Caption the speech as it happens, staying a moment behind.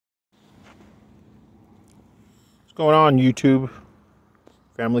Going on YouTube?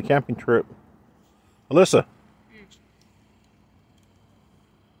 Family camping trip. Alyssa.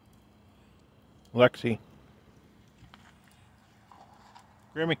 Lexi.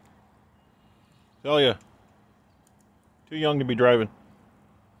 Grimmy. Celia. Too young to be driving.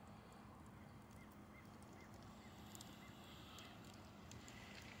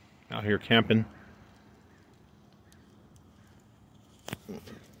 Out here camping.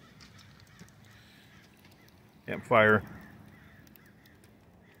 Campfire.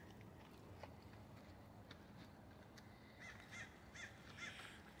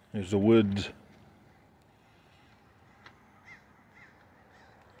 There's the woods.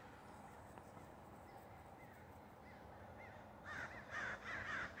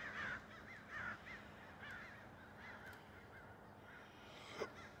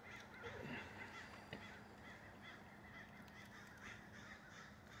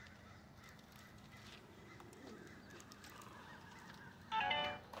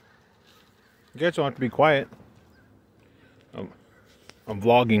 You guys don't have to be quiet. I'm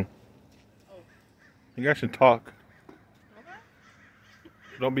vlogging. You guys should talk.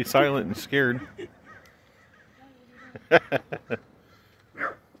 Don't be silent and scared.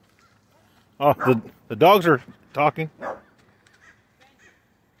 Oh, the dogs are talking.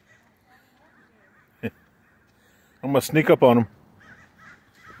 I'm gonna sneak up on them.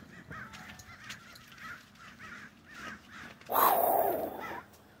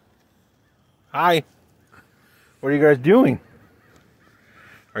 Hi. What are you guys doing?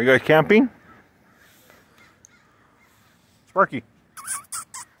 Are you guys camping? Sparky.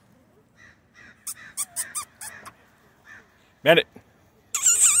 Bandit.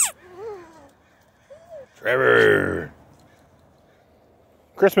 Trevor.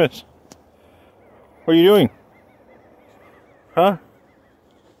 Christmas. What are you doing? Huh?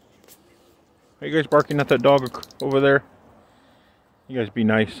 Are you guys barking at that dog over there? You guys be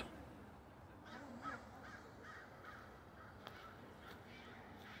nice.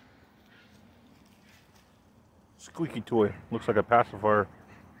 Squeaky toy. Looks like a pacifier.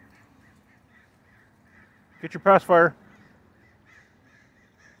 Get your pacifier.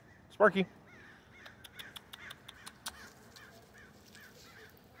 Sparky.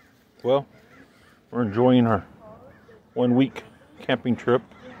 Well, we're enjoying our 1 week camping trip.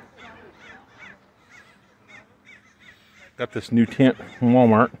 Got this new tent from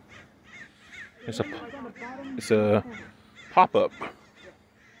Walmart. It's a pop-up.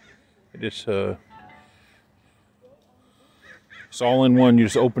 It just it's all in one. You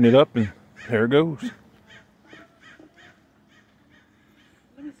just open it up and there it goes.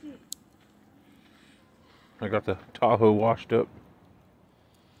 I got the Tahoe washed up.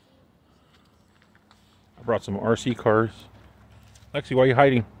 I brought some RC cars. Lexi, why are you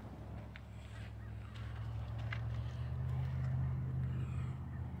hiding?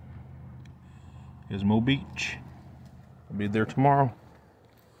 Gizmo Beach. I'll be there tomorrow.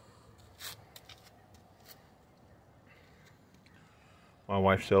 My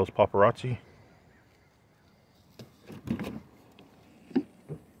wife sells paparazzi.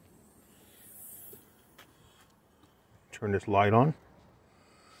 Turn this light on.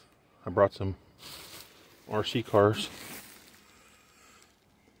 I brought some RC cars.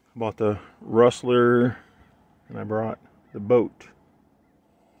 I bought the Rustler and I brought the boat.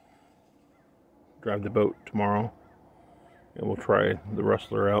 Drive the boat tomorrow and we'll try the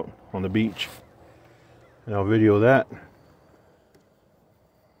Rustler out on the beach and I'll video that.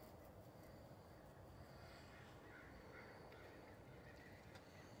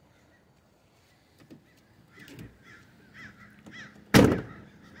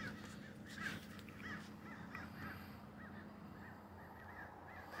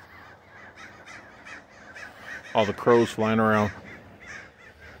 All the crows flying around.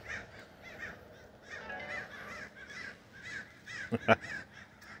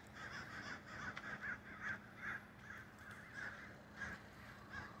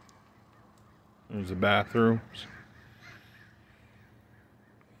 There's the bathrooms.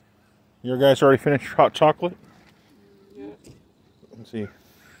 You guys already finished hot chocolate? Yeah. Let's see. No,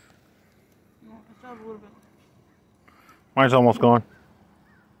 I still have a little bit. Mine's almost gone.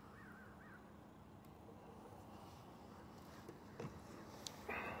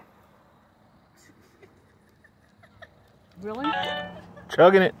 Really?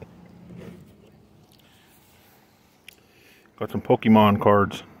 Chugging it. Got some Pokemon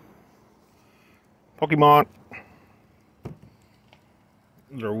cards. Pokemon.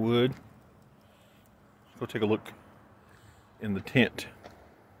 They're wood. Let's go take a look in the tent.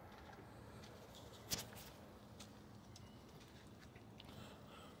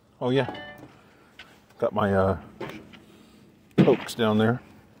 Oh yeah. Got my Cokes down there.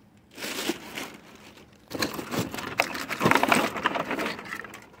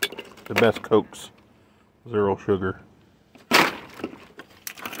 The best Cokes, 0 sugar.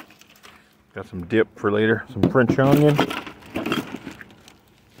 Got some dip for later, some French onion,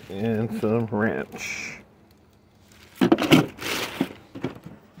 and some ranch.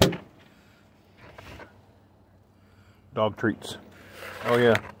 Dog treats. Oh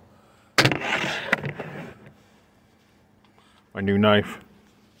yeah. My new knife.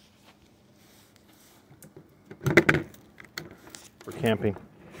 For camping.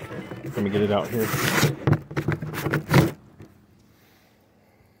 Let me get it out here.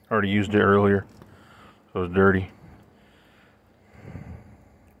 Already used it earlier, so it's dirty.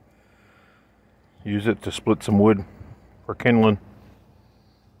 Use it to split some wood for kindling.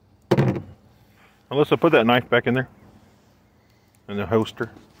 Unless I put that knife back in there. In the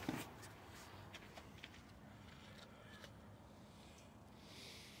holster.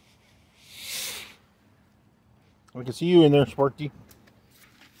 I can see you in there, Sparky.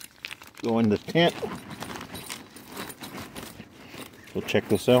 Go in the tent. We'll check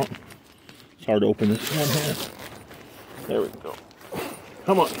this out. It's hard to open this one here. There we go.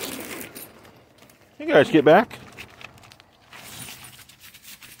 Come on. You guys get back.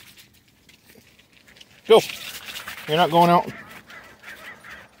 Go. You're not going out.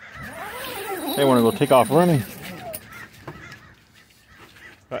 They want to go take off running.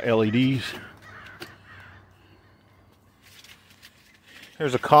 Got LEDs.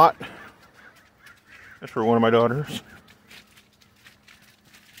 There's a cot. That's for one of my daughters.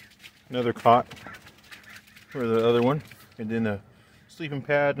 Another cot for the other one. And then a sleeping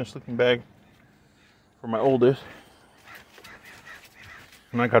pad and a sleeping bag for my oldest.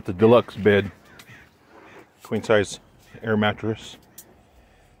 And I got the deluxe bed. Queen size air mattress.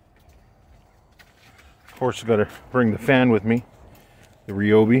 Of course, I gotta bring the fan with me. The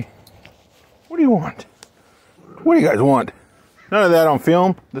Ryobi. What do you want? What do you guys want? None of that on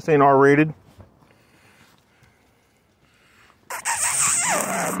film. This ain't R-rated.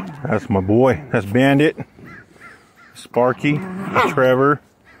 That's my boy. That's Bandit. Sparky. Trevor.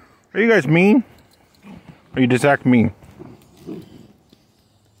 Are you guys mean? Or you just act mean?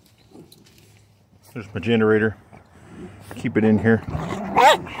 There's my generator. Keep it in here.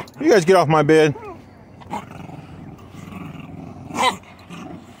 You guys get off my bed.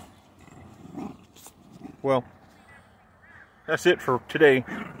 Well, that's it for today.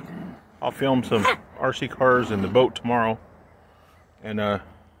 I'll film some RC cars and the boat tomorrow. And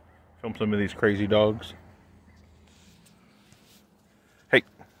film some of these crazy dogs. Hey,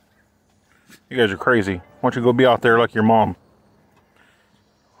 you guys are crazy. Why don't you go be out there like your mom?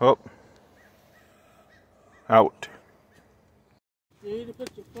 Oh. Out. You need to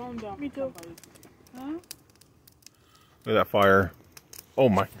put your phone down. Me too. Huh? Look at that fire. Oh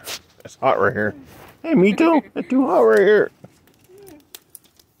my, that's hot right here. Hey, me too. It's too hot right here.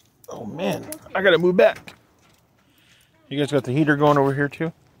 Oh man, I gotta move back. You guys got the heater going over here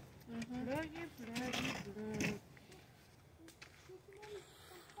too?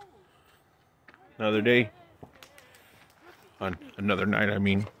 Another day. On another night, I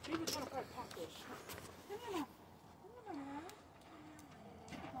mean.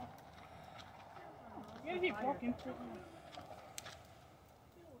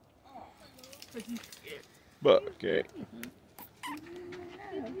 But okay.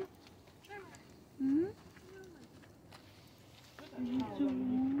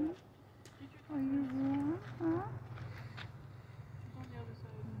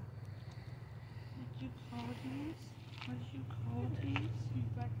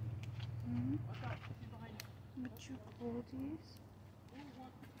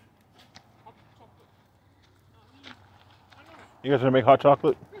 You guys gonna make hot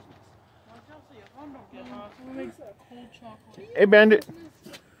chocolate? Hey, Bandit.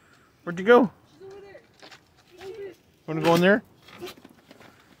 Where'd you go? Wanna go in there?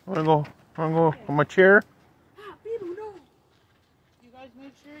 Wanna go on my chair? You guys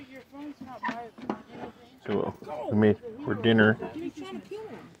make sure your phone's not by the So what we made for dinner.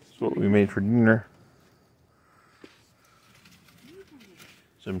 That's what we made for dinner.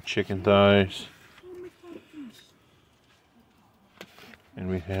 Some chicken thighs. And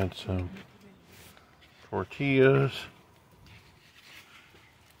we had some tortillas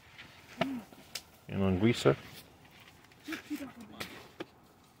and linguiça.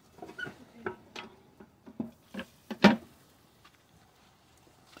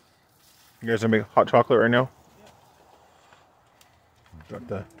 You guys gonna make hot chocolate right now? Got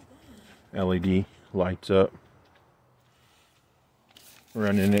the LED lights up.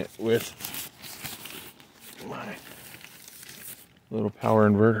 Running it with my Little power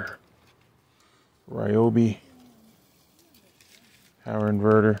inverter. Ryobi power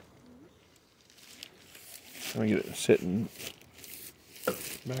inverter. Let me get it sitting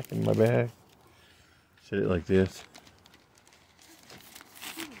back in my bag. Sit it like this.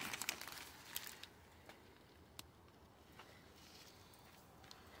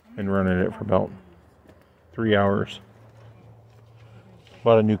 Been running it for about 3 hours.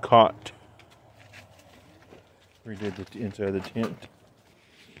 Bought a new cot. Redid the inside of the tent.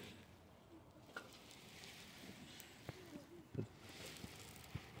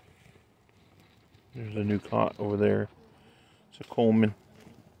 There's a new cot over there. It's a Coleman.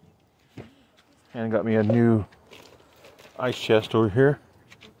 And got me a new ice chest over here.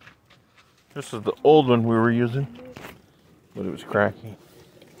 This is the old one we were using, but it was cracking.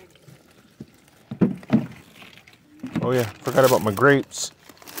 Oh yeah, forgot about my grapes.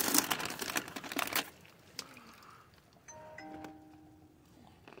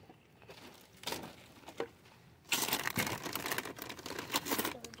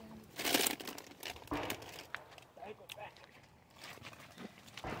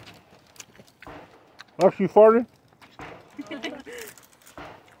 Oh, she farted?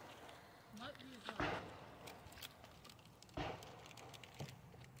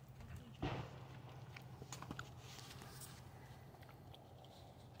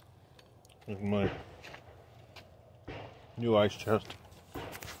 This is my new ice chest.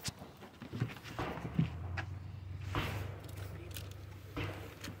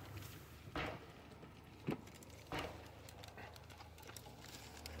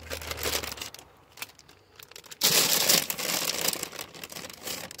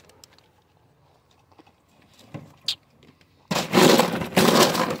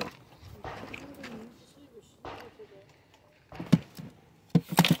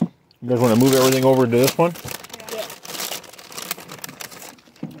 You guys want to move everything over to this one? Yeah.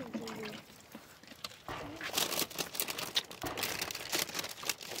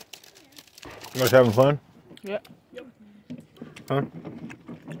 You guys having fun? Yeah. Yep. Huh?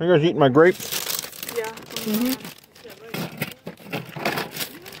 Are you guys eating my grapes? Yeah. Mm-hmm.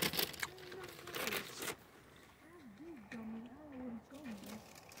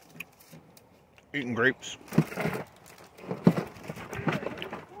 Eating grapes.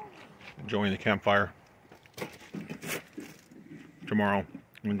 Enjoying the campfire. Tomorrow, I'm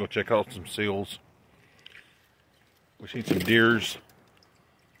gonna go check out some seals. We've seen some deers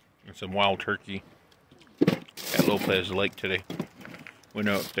and some wild turkey at Lopez Lake today. Went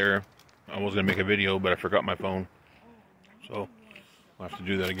out there. I was gonna make a video, but I forgot my phone. So we'll have to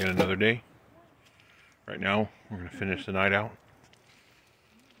do that again another day. Right now, we're gonna finish the night out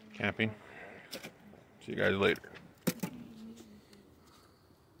camping. See you guys later.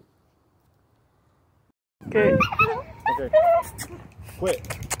 Okay. Okay. Quit.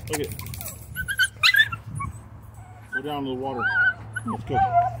 Look it. Go down to the water. Let's go.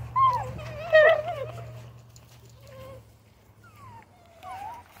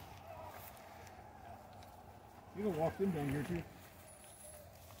 You can walk them down here too.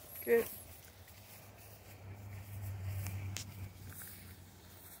 Good.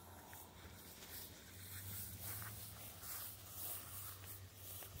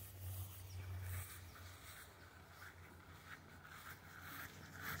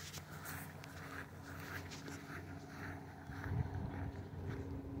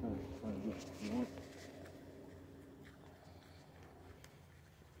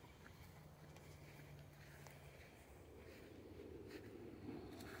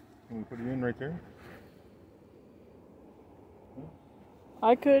 Can we put it in right there?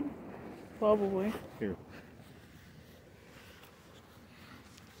 I could. Probably. Here.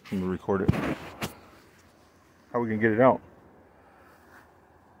 I'm gonna record it. How we can get it out?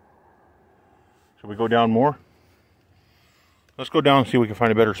 Should we go down more? Let's go down and see if we can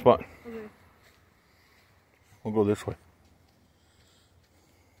find a better spot. Okay. We'll go this way.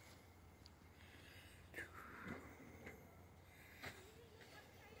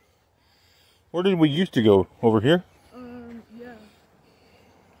 Where did we used to go? Over here? Yeah.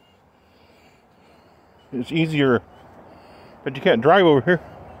 It's easier, but you can't drive over here.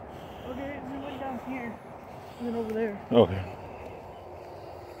 Okay, we went down here. And then over there. Okay.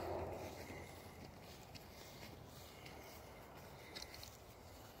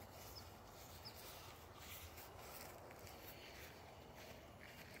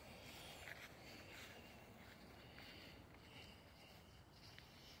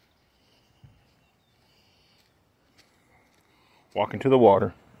 Walking to the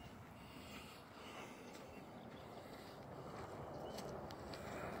water.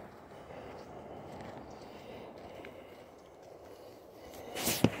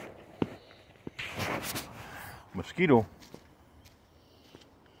 mosquito.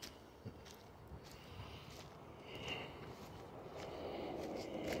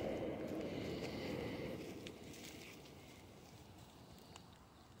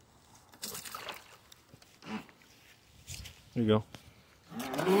 There you go.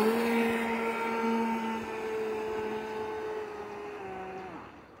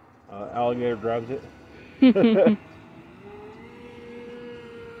 Alligator grabs it.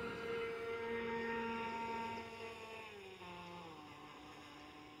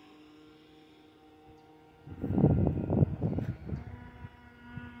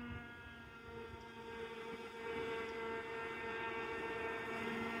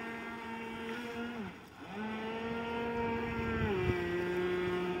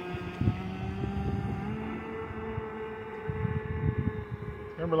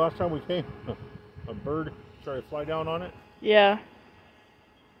 Remember last time we came, a bird started to fly down on it? Yeah.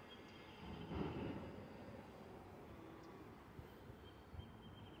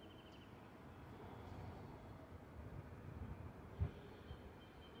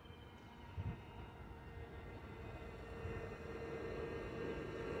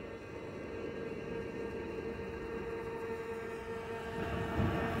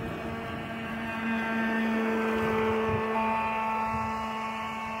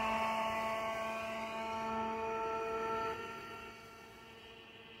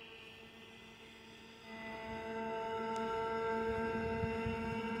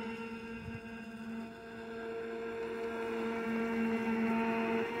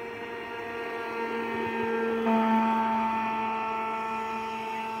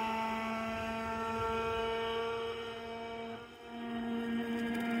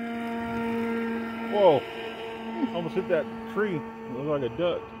 Whoa! Almost hit that tree. It looked like a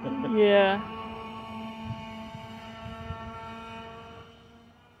duck. Yeah.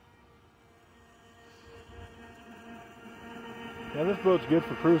 Yeah, this boat's good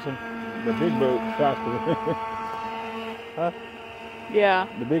for cruising. The big boat's faster. Huh? Yeah.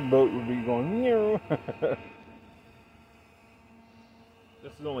 The big boat would be going.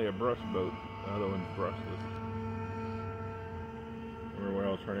 This is only a brush boat. The other one's brushless. Remember when I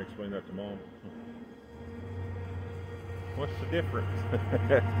was trying to explain that to Mom? What's the difference?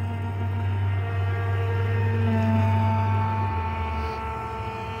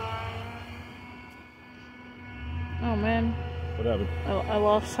 Oh man. What happened? I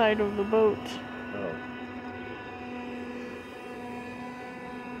lost sight of the boat. Oh.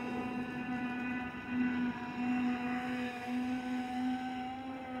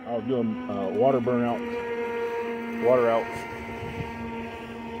 I was doing water burnouts. Water outs.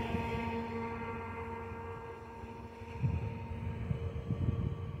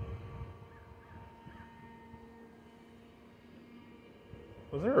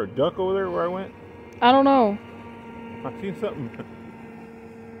 Was there a duck over there where I went? I don't know. I seen something.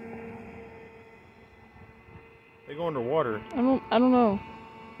 They go underwater. I don't know.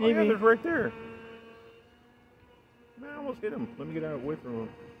 Maybe. Oh yeah, there's right there. Man, I almost hit him. Let me get out away from him.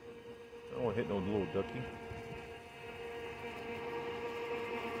 I don't want to hit no little ducky.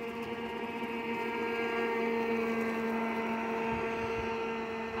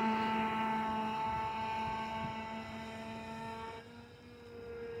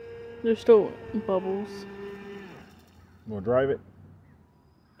 There's still bubbles. You want to drive it?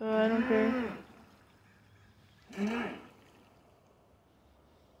 I don't care.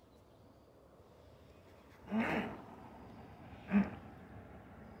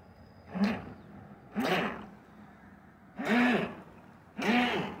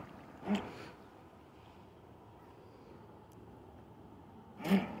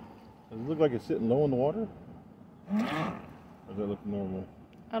 Does it look like it's sitting low in the water? Or does that look normal?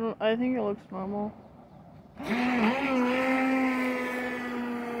 I think it looks normal. There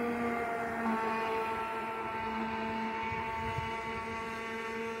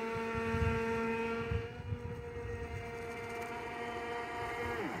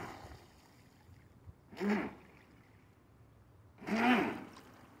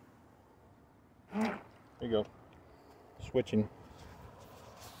you go. Switching.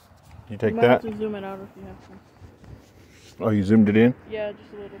 You take might that? have to zoom it out if you have to. Oh, you zoomed it in? Yeah,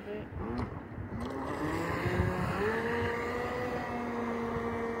 just a little bit.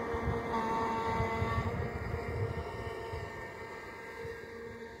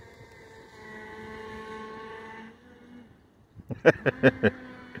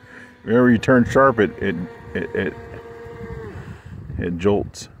 Whenever you turn sharp, it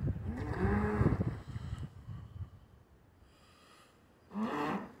jolts.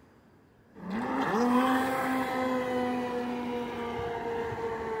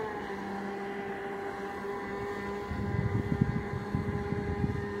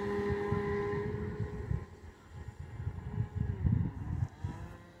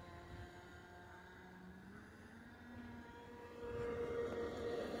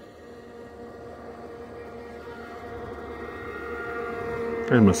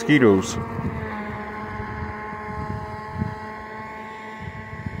 There's mosquitoes.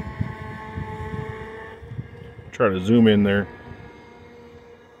 Try to zoom in there.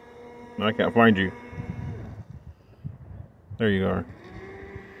 I can't find you. There you are.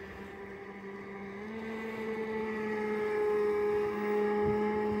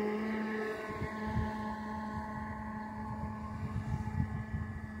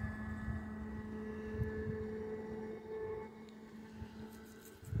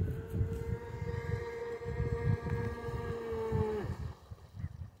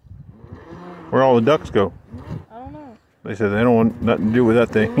 Where'd all the ducks go? I don't know. They said they don't want nothing to do with that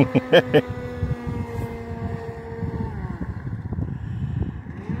thing.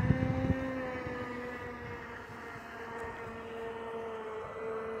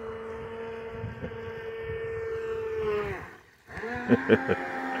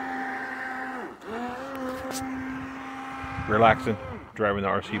 Relaxing, driving the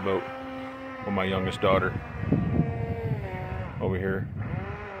RC boat with my youngest daughter over here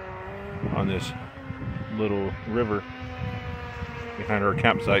on this little river behind our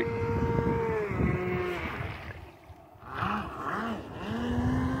campsite.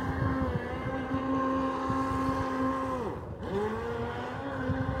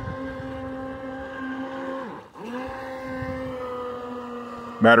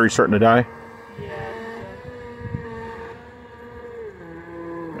 Battery's starting to die. Yeah.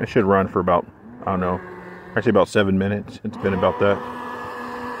 It should run for about, I don't know, actually about 7 minutes. It's been about that.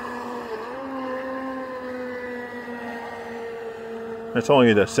 It's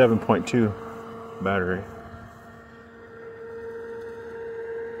only the 7.2 battery.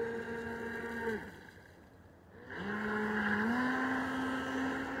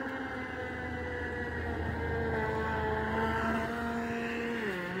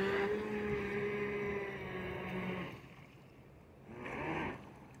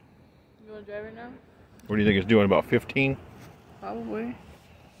 You want to drive it now? What do you think it's doing? About 15? Probably.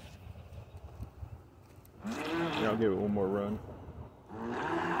 Yeah, I'll give it one more run.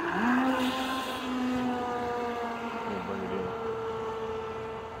 Bring it in.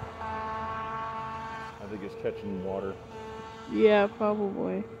 I think it's catching water. Yeah,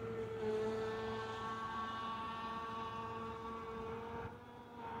 probably.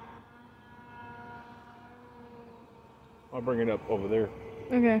 I'll bring it up over there.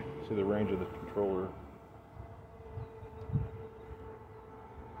 Okay. See the range of the controller.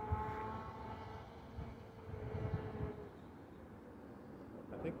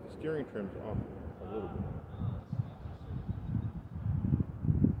 I think the steering trim's off a little bit.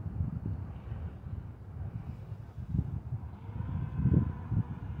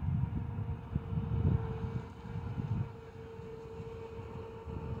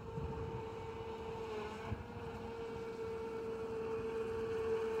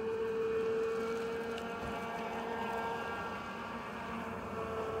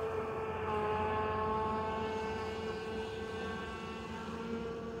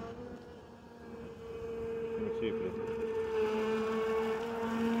 Let me see if it.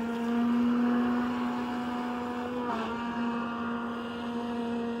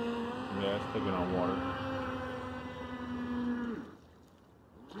 Yeah, it's taking on water.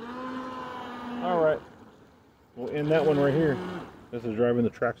 Alright. We'll end that one right here. This is driving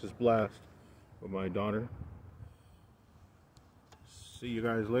the Traxxas Blast with my daughter. See you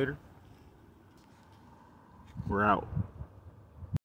guys later. We're out.